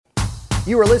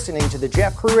You are listening to the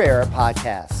Jeff Crouere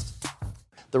podcast.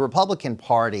 The Republican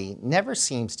Party never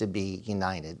seems to be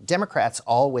united. Democrats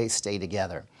always stay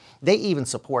together. They even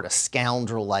support a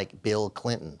scoundrel like Bill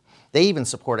Clinton. They even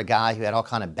support a guy who had all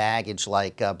kind of baggage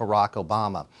like Barack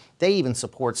Obama. They even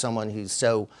support someone who's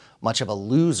so much of a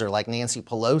loser like Nancy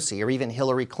Pelosi or even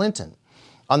Hillary Clinton.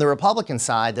 On the Republican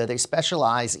side, though, they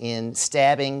specialize in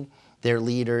stabbing their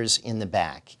leaders in the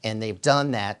back. And they've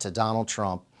done that to Donald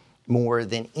Trump more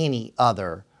than any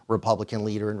other Republican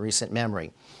leader in recent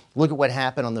memory. Look at what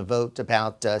happened on the vote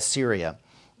about Syria.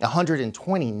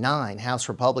 129 House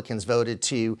Republicans voted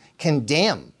to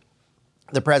condemn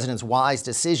the president's wise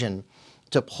decision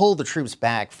to pull the troops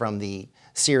back from the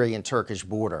Syrian-Turkish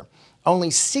border.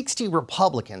 Only 60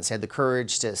 Republicans had the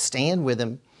courage to stand with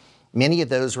him. Many of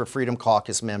those were Freedom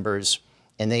Caucus members,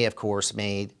 and they, of course,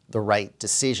 made the right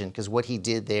decision because what he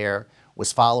did there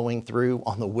was following through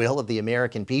on the will of the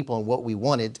American people and what we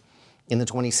wanted in the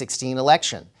 2016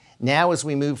 election. Now, as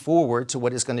we move forward to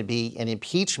what is going to be an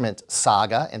impeachment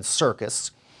saga and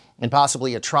circus and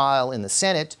possibly a trial in the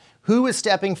Senate, who is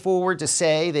stepping forward to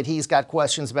say that he's got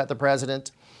questions about the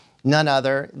president? None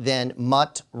other than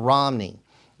Mitt Romney.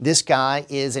 This guy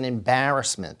is an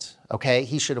embarrassment, okay?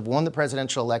 He should have won the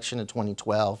presidential election in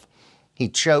 2012. He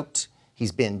choked.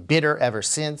 He's been bitter ever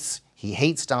since. He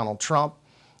hates Donald Trump.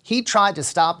 He tried to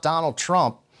stop Donald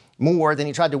Trump more than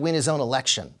he tried to win his own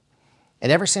election.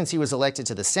 And ever since he was elected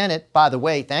to the Senate, by the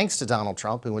way, thanks to Donald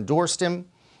Trump, who endorsed him,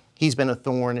 he's been a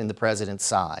thorn in the president's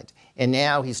side. And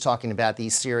now he's talking about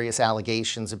these serious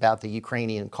allegations about the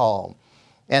Ukrainian call.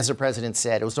 As the president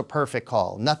said, it was a perfect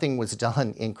call. Nothing was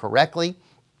done incorrectly.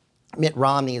 Mitt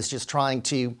Romney is just trying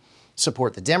to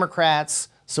support the Democrats,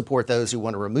 support those who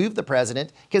want to remove the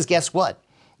president, because guess what?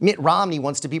 Mitt Romney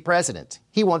wants to be president.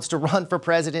 He wants to run for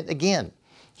president again.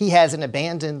 He hasn't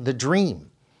abandoned the dream.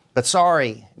 But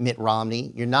sorry, Mitt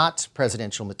Romney, you're not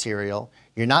presidential material.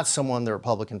 You're not someone the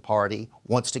Republican Party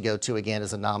wants to go to again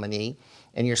as a nominee.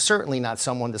 And you're certainly not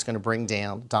someone that's going to bring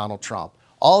down Donald Trump.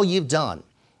 All you've done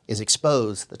is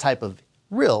expose the type of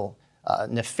real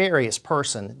nefarious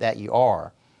person that you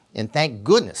are. And thank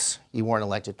goodness you weren't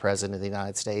elected president of the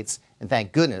United States. And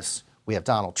thank goodness we have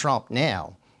Donald Trump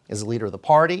now as the leader of the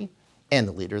party and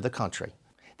the leader of the country.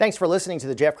 Thanks for listening to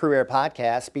the Jeff Crouere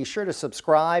podcast. Be sure to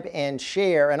subscribe and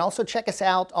share, and also check us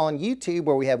out on YouTube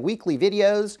where we have weekly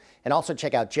videos, and also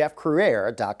check out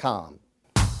jeffcrouere.com.